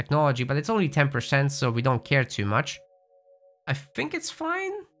catch-all technology, but it's only 10%, so we don't care too much. I think it's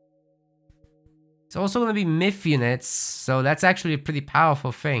fine. It's also going to be myth units, so that's actually a pretty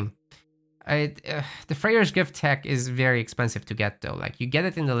powerful thing. The Freyr's Gift tech is very expensive to get though. Like, you get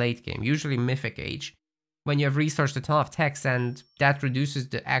it in the late game, usually Mythic Age, when you have researched a ton of techs, and that reduces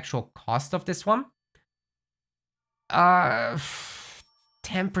the actual cost of this one.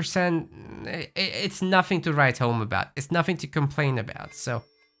 10%, it's nothing to write home about. It's nothing to complain about, so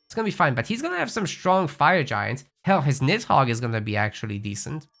it's gonna be fine. But he's gonna have some strong fire giants. Hell, his Nidhogg is gonna be actually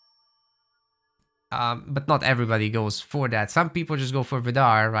decent. But not everybody goes for that. Some people just go for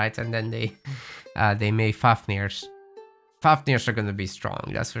Vidar, right? And then they make Fafnirs. Fafnirs are gonna be strong,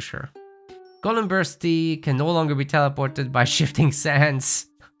 that's for sure. Golem Bursty can no longer be teleported by shifting sands.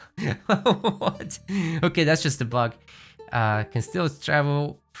 What? Okay, that's just a bug. Can still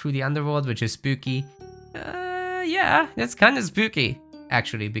travel through the underworld, which is spooky. Yeah, that's kind of spooky,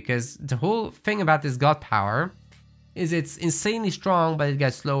 actually, because the whole thing about this god power is it's insanely strong, but it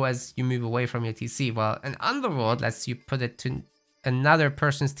gets slow as you move away from your TC. Well, an underworld lets you put it to another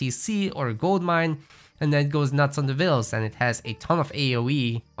person's TC or a gold mine, and then it goes nuts on the vills, and it has a ton of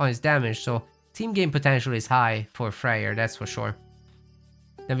AoE on its damage, so team game potential is high for Freyr, that's for sure.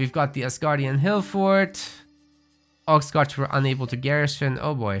 Then we've got the Asgardian Hill Fort. Oxguards were unable to garrison,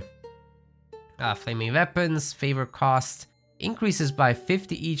 oh boy. Flaming weapons, favor cost increases by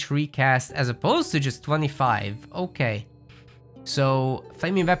 50 each recast as opposed to just 25. Okay. So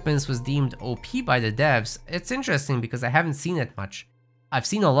flaming weapons was deemed OP by the devs. It's interesting because I haven't seen it much. I've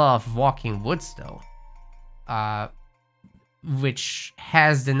seen a lot of walking woods though. Which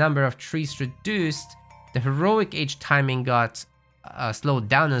has the number of trees reduced. The heroic age timing got slowed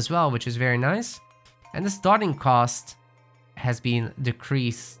down as well, which is very nice. And the starting cost has been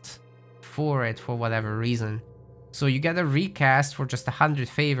decreased for it for whatever reason. So you get a recast for just 100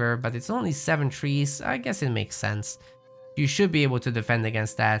 favor, but it's only 7 trees. I guess it makes sense. You should be able to defend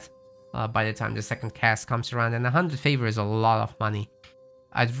against that by the time the second cast comes around. And 100 favor is a lot of money.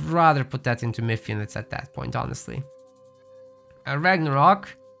 I'd rather put that into myth units at that point, honestly.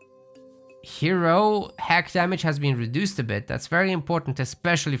 Ragnarok. Hero hack damage has been reduced a bit. That's very important,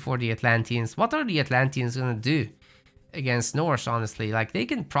 especially for the Atlanteans. What are the Atlanteans gonna do against Norse, honestly? Like, they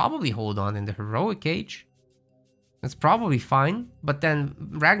can probably hold on in the heroic age. That's probably fine. But then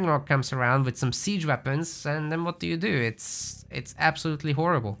Ragnarok comes around with some siege weapons, and then what do? It's absolutely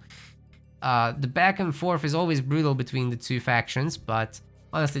horrible. The back and forth is always brutal between the two factions, but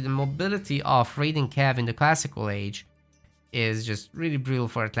honestly, the mobility of raiding Cav in the classical age is just really brutal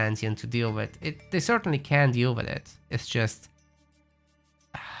for Atlantean to deal with. They certainly can deal with it. It's just...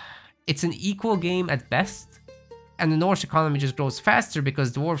 it's an equal game at best, and the Norse economy just grows faster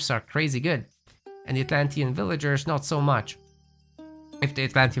because dwarves are crazy good, and the Atlantean villagers not so much. If the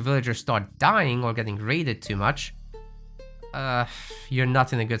Atlantean villagers start dying or getting raided too much, you're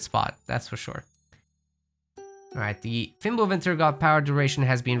not in a good spot, that's for sure. Alright, the Fimbulwinter God power duration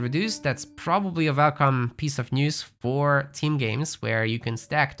has been reduced. That's probably a welcome piece of news for team games where you can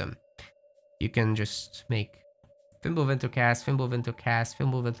stack them. You can just make Fimbulwinter cast, Fimbulwinter cast,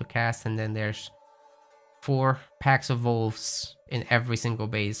 Fimbulwinter cast, and then there's 4 packs of wolves in every single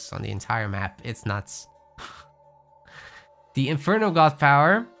base on the entire map. It's nuts. The Inferno God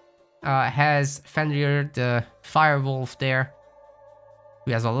power has Fenrir the Firewolf there,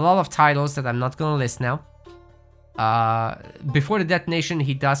 who has a lot of titles that I'm not gonna list now. Before the detonation,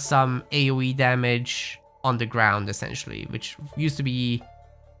 he does some AoE damage on the ground, essentially, which used to be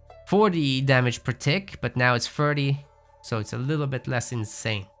 40 damage per tick, but now it's 30, so it's a little bit less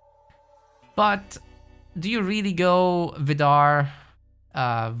insane. But do you really go Vidar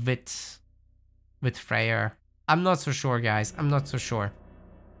with Freyr? I'm not so sure, guys. I'm not so sure.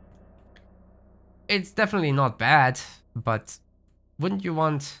 It's definitely not bad, but wouldn't you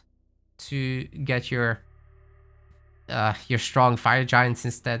want to get your strong fire giants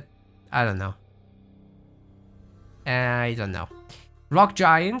instead? I don't know. Rock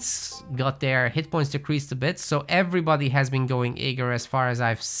giants got their hit points decreased a bit, so everybody has been going Aegir as far as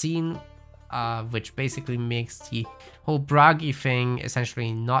I've seen, which basically makes the whole Bragi thing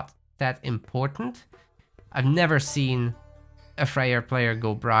essentially not that important. I've never seen a Freyr player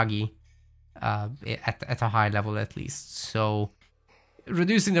go Bragi at a high level, at least. So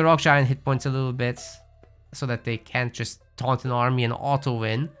reducing the rock giant hit points a little bit so that they can't just taunt an army and auto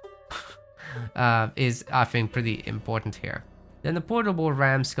win is, I think, pretty important here. Then the portable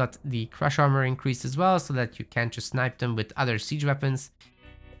rams got the crush armor increased as well, so that you can't just snipe them with other siege weapons.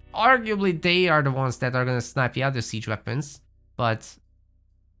 arguably they are the ones that are gonna snipe the other siege weapons, but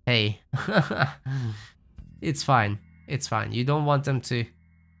hey, it's fine. It's fine. You don't want them to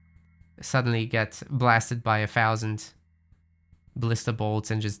suddenly get blasted by 1,000 ballista bolts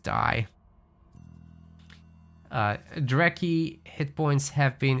and just die. Dreki hit points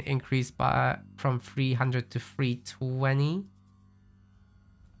have been increased from 300 to 320.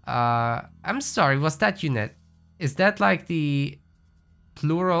 I'm sorry, was that unit? Is that like the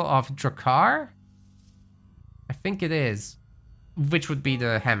plural of Drakkar? I think it is. Which would be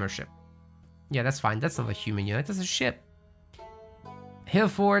the hammer ship. Yeah, that's fine. That's not a human unit, that's a ship.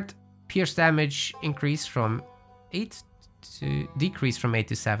 Hillfort, pierce damage increased from 8 to decreased from 8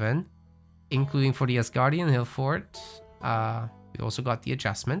 to 7, including for the Asgardian Hillfort. We also got the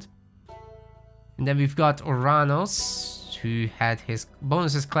adjustment. And then we've got Oranos, who had his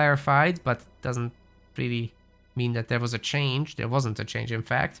bonuses clarified, but doesn't really mean that there was a change. There wasn't a change, in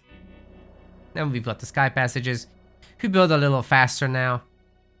fact. Then we've got the Sky Passages, who build a little faster now.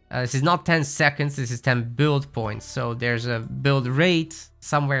 This is not 10 seconds, this is 10 build points. So there's a build rate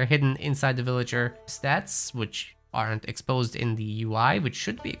somewhere hidden inside the villager stats, which aren't exposed in the UI, which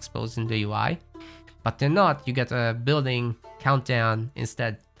should be exposed in the UI. But they're not, you get a building countdown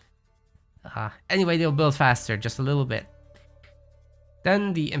instead. Anyway, they'll build faster, just a little bit.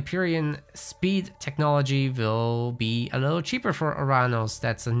 Then the Empyrean speed technology will be a little cheaper for Oranos.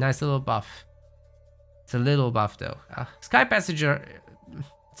 That's a nice little buff. It's a little buff though. Sky Passagers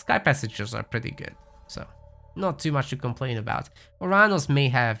are pretty good, so not too much to complain about. Oranos may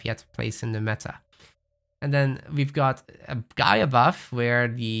have yet a place in the meta. And then we've got a Gaia buff where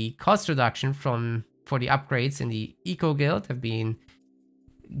the cost reduction for the upgrades in the Eco Guild have been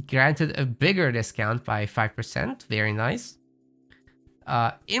granted a bigger discount by 5%. Very nice.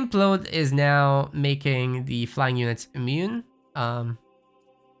 Implode is now making the flying units immune.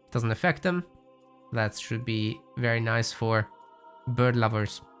 Doesn't affect them. That should be very nice for bird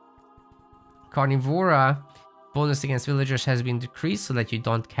lovers. Carnivora bonus against villagers has been decreased so that you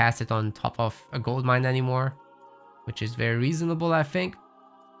don't cast it on top of a gold mine anymore, which is very reasonable, I think.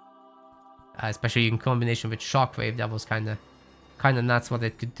 Especially in combination with Shockwave, that was kind of nuts what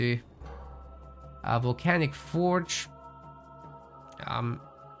it could do. Volcanic Forge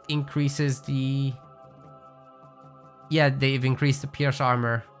increases the... Yeah, they've increased the Pierce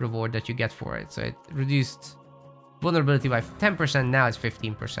Armor reward that you get for it. So it reduced vulnerability by 10%, now it's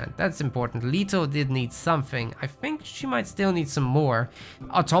 15%. That's important. Leto did need something. I think she might still need some more.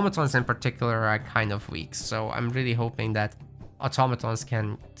 Automatons in particular are kind of weak, so I'm really hoping that automatons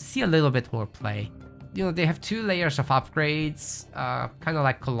can see a little bit more play. You know, they have 2 layers of upgrades, kind of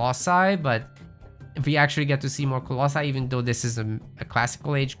like Colossi, but if we actually get to see more Colossi, even though this is a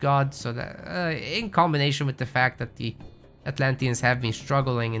classical age god, so that in combination with the fact that the Atlanteans have been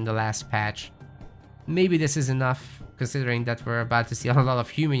struggling in the last patch, maybe this is enough, considering that we're about to see a lot of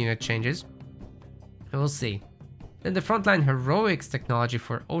human unit changes. We'll see. Then the frontline heroics technology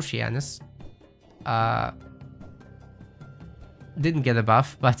for Oceanus didn't get a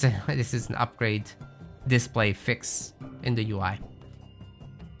buff, but this is an upgrade display fix in the UI.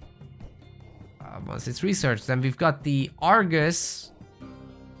 Once it's researched, then we've got the Argus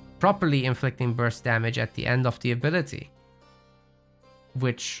properly inflicting burst damage at the end of the ability,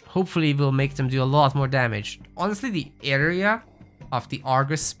 which hopefully will make them do a lot more damage. Honestly, the area of the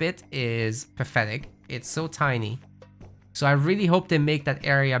Argus spit is pathetic. It's so tiny. So I really hope they make that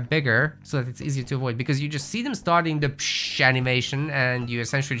area bigger so that it's easier to avoid, because you just see them starting the psh animation and you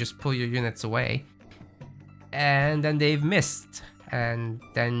essentially just pull your units away. And then they've missed. And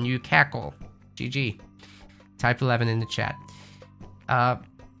then you cackle. GG. Type 11 in the chat.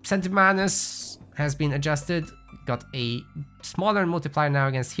 Centimanus has been adjusted. Got a smaller multiplier now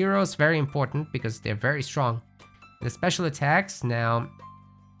against heroes. Very important because they're very strong. The special attacks now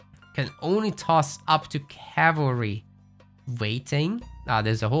can only toss up to cavalry weighting.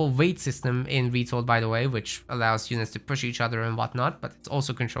 There's a whole weight system in Retold, by the way, which allows units to push each other and whatnot, but it's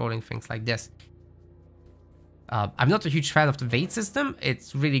also controlling things like this. I'm not a huge fan of the weight system.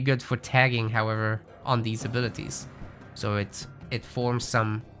 It's really good for tagging, however, on these abilities. So it forms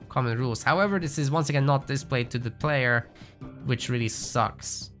some common rules. However, this is once again not displayed to the player, which really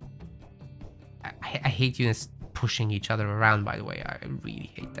sucks. I hate units pushing each other around, by the way. I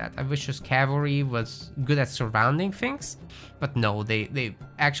really hate that. I wish just cavalry was good at surrounding things, but no, they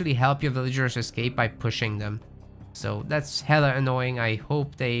actually help your villagers escape by pushing them. So that's hella annoying. I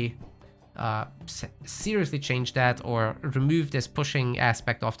hope they seriously change that or remove this pushing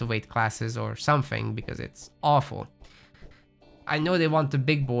aspect of the weight classes or something, because it's awful. I know they want the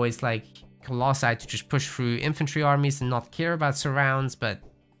big boys like Colossi to just push through infantry armies and not care about surrounds, but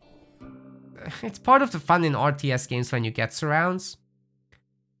it's part of the fun in RTS games when you get surrounds.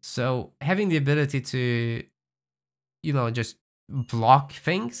 So having the ability to, you know, just block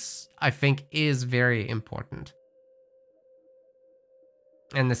things, I think is very important.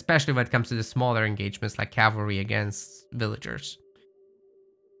 And especially when it comes to the smaller engagements like cavalry against villagers.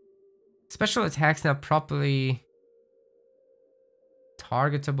 Special attacks now properly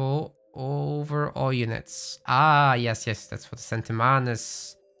targetable over all units. Ah, yes, that's for the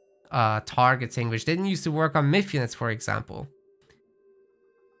Centimanus targeting, which didn't used to work on myth units, for example.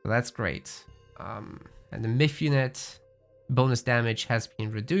 So that's great. And the myth unit bonus damage has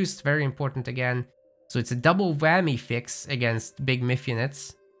been reduced, very important again. So it's a double whammy fix against big myth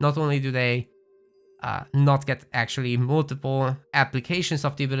units. Not only do they not get actually multiple applications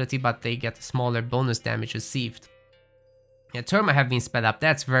of the ability, but they get smaller bonus damage received. Yeah, Terma have been sped up,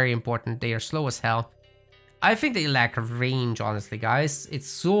 that's very important. They are slow as hell. I think they lack range, honestly, guys. It's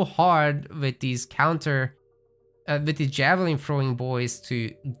so hard with these with the javelin throwing boys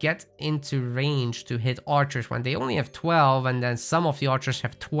to get into range to hit archers when they only have 12 and then some of the archers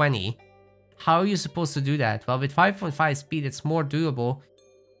have 20. How are you supposed to do that? Well, with 5.5 speed, it's more doable,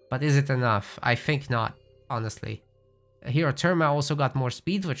 but is it enough? I think not, honestly. Hero Terma also got more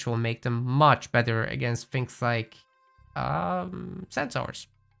speed, which will make them much better against things like centaurs.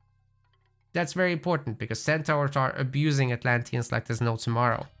 That's very important because centaurs are abusing Atlanteans like there's no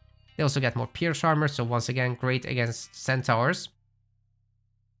tomorrow. They also get more pierce armor, so once again, great against centaurs.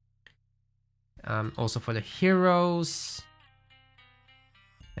 Also for the heroes.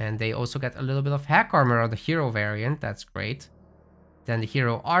 And they also get a little bit of hack armor on the hero variant, that's great. Then the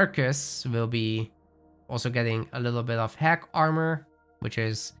hero Arcus will be also getting a little bit of hack armor, which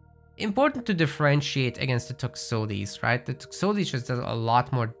is important to differentiate against the Toxotes, right? The Toxotes just does a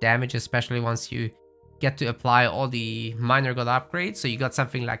lot more damage, especially once you get to apply all the minor god upgrades. So you got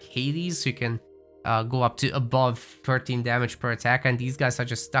something like Hades, so you can go up to above 13 damage per attack, and these guys are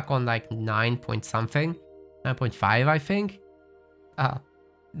just stuck on like 9 point something, 9.5 I think.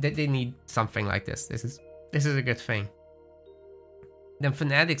 They need something like this. This is a good thing. Then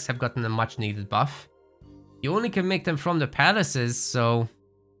Fanatics have gotten a much needed buff. You only can make them from the palaces, so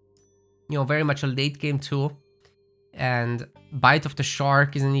you know, very much a late game tool. And Bite of the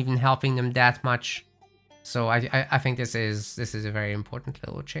Shark isn't even helping them that much. So I think this is a very important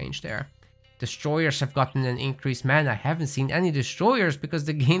little change there. Destroyers have gotten an increased mana. I haven't seen any destroyers because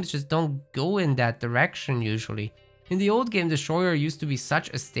the games just don't go in that direction usually. In the old game, Destroyer used to be such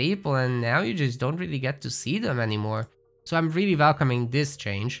a staple, and now you just don't really get to see them anymore. So I'm really welcoming this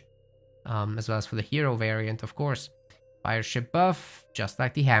change, as well as for the hero variant, of course. Fire ship buff, just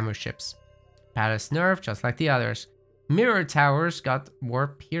like the hammer ships. Palace nerf, just like the others. Mirror towers got more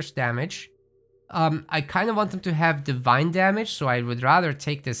pierce damage. I kind of want them to have divine damage, so I would rather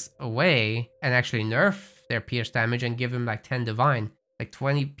take this away and actually nerf their pierce damage and give them like 10 divine. Like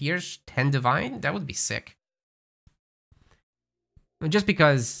 20 pierce, 10 divine? That would be sick. Just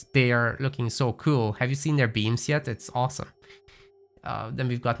because they are looking so cool. Have you seen their beams yet? It's awesome. Then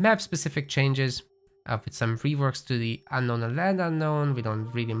we've got map-specific changes with some reworks to the Unknown and Land Unknown. We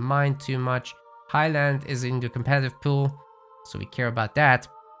don't really mind too much. Highland is in the competitive pool, so we care about that.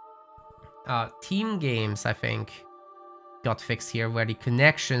 Team games, I think, got fixed here, where the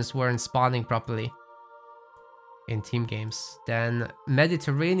connections weren't spawning properly in team games. Then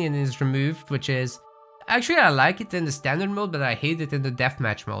Mediterranean is removed, which is... Actually, I like it in the standard mode, but I hate it in the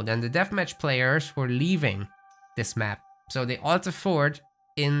deathmatch mode. And the deathmatch players were leaving this map. So they altered forward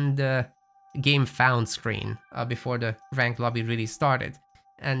in the game found screen before the ranked lobby really started.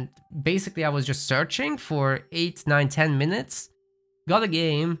 And basically, I was just searching for 8, 9, 10 minutes, got a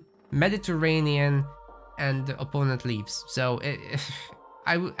game, Mediterranean, and the opponent leaves. So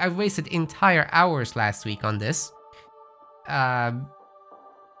I wasted entire hours last week on this. I'm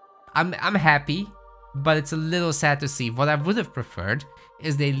happy, but it's a little sad to see. What I would have preferred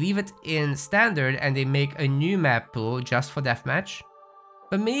is they leave it in standard and they make a new map pool just for deathmatch.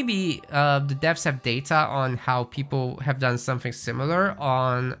 But maybe the devs have data on how people have done something similar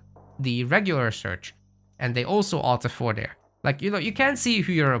on the regular search, and they also alter for there. Like, you know, you can't see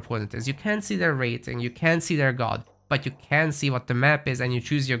who your opponent is, you can't see their rating, you can't see their god, but you can see what the map is and you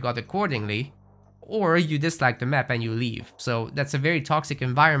choose your god accordingly, or you dislike the map and you leave. So that's a very toxic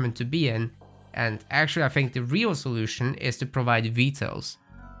environment to be in, and actually I think the real solution is to provide vetoes.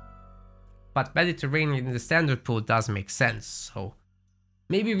 But Mediterranean in the standard pool does make sense, so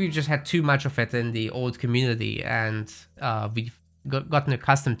maybe we've just had too much of it in the old community and we've gotten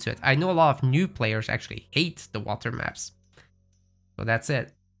accustomed to it. I know a lot of new players actually hate the water maps. So that's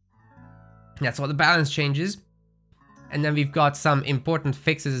it. That's all the balance changes. And then we've got some important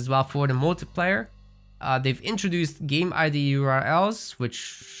fixes as well for the multiplayer. They've introduced game ID URLs,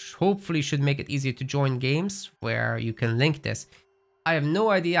 which hopefully should make it easier to join games where you can link this. I have no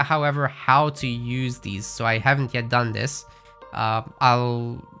idea, however, how to use these, so I haven't yet done this.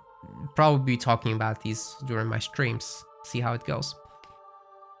 I'll probably be talking about these during my streams, see how it goes.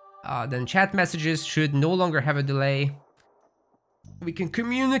 Then chat messages should no longer have a delay. We can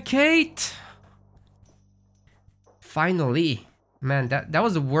communicate! Finally! Man, that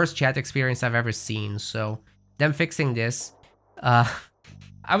was the worst chat experience I've ever seen, so them fixing this.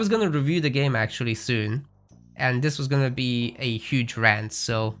 I was gonna review the game actually soon, and this was gonna be a huge rant,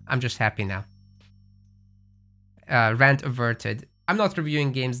 so I'm just happy now. Rant averted. I'm not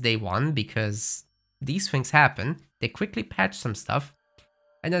reviewing games day one because these things happen. They quickly patch some stuff,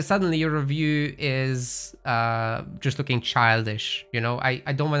 and then suddenly your review is just looking childish. You know,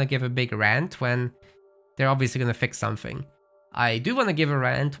 I don't want to give a big rant when they're obviously gonna fix something. I do want to give a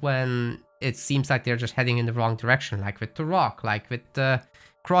rant when it seems like they're just heading in the wrong direction, like with The Rock, like with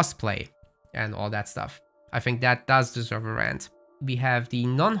crossplay and all that stuff. I think that does deserve a rant. We have the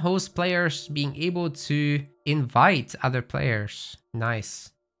non-host players being able to invite other players.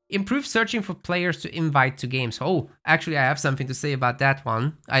 Nice. Improve searching for players to invite to games. Oh, actually I have something to say about that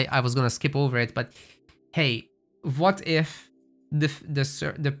one. I was gonna skip over it, but hey, what if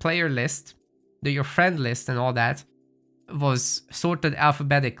the player list, your friend list and all that was sorted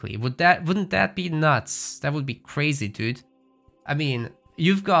alphabetically? Wouldn't that be nuts? That would be crazy, dude. I mean,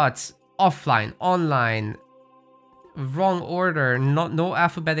 you've got offline, online, wrong order, no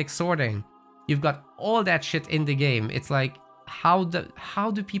alphabetic sorting. You've got all that shit in the game. It's like, how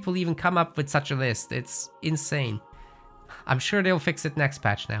do people even come up with such a list? It's insane. I'm sure they'll fix it next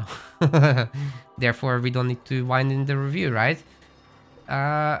patch now. Therefore, we don't need to wind in the review, right?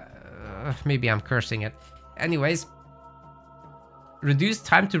 Maybe I'm cursing it. Anyways, reduce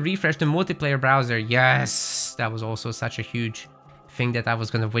time to refresh the multiplayer browser. Yes, that was also such a huge thing that I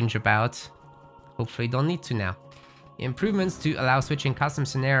was gonna whinge about. Hopefully don't need to now. Improvements to allow switching custom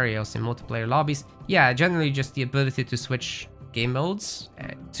scenarios in multiplayer lobbies. Yeah, generally just the ability to switch game modes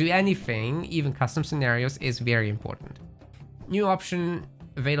to anything, even custom scenarios, is very important. New option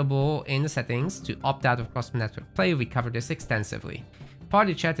available in the settings to opt out of custom network play. We covered this extensively.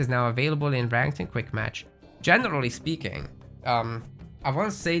 Party chat is now available in ranked and quick match. Generally speaking, I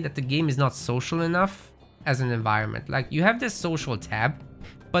want to say that the game is not social enough as an environment. Like, you have this social tab,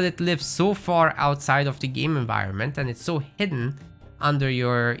 but it lives so far outside of the game environment, and it's so hidden under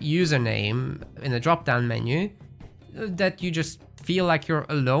your username in a drop-down menu that you just feel like you're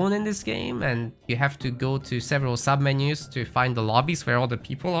alone in this game, and you have to go to several sub-menus to find the lobbies where all the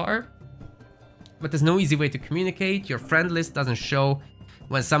people are. But there's no easy way to communicate. Your friend list doesn't show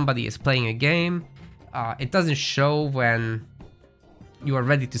when somebody is playing a game. It doesn't show when you are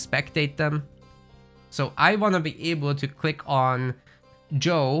ready to spectate them. So I want to be able to click on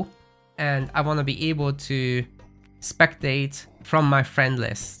Joe, and I want to be able to spectate from my friend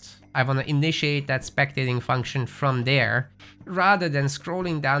list. I want to initiate that spectating function from there, rather than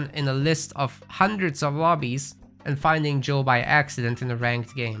scrolling down in a list of hundreds of lobbies and finding Joe by accident in a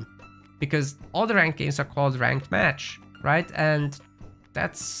ranked game. Because all the ranked games are called ranked match, right? And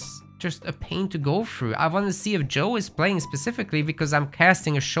that's just a pain to go through. I want to see if Joe is playing specifically because I'm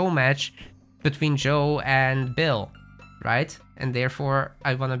casting a show match between Joe and Bill, right? And therefore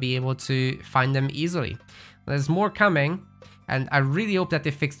I want to be able to find them easily. There's more coming, and I really hope that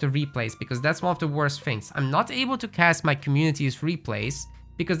they fix the replays, because that's one of the worst things. I'm not able to cast my community's replays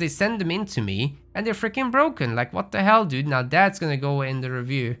because they send them in to me and they're freaking broken. Like, what the hell, dude? Now that's gonna go in the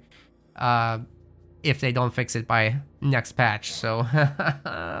review if they don't fix it by next patch. So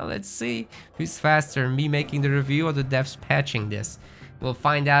let's see who's faster, me making the review or the devs patching this. We'll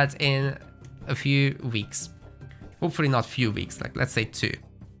find out in a few weeks. Hopefully not few weeks, like let's say 2.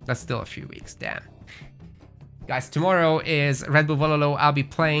 That's still a few weeks, damn. Guys, tomorrow is Red Bull Wololo. I'll be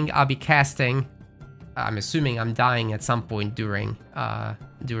playing, I'll be casting. I'm assuming I'm dying at some point during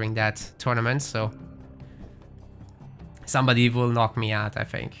that tournament, so somebody will knock me out, I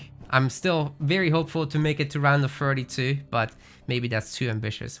think. I'm still very hopeful to make it to round of 32, but maybe that's too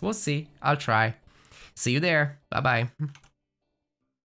ambitious. We'll see. I'll try. See you there. Bye-bye.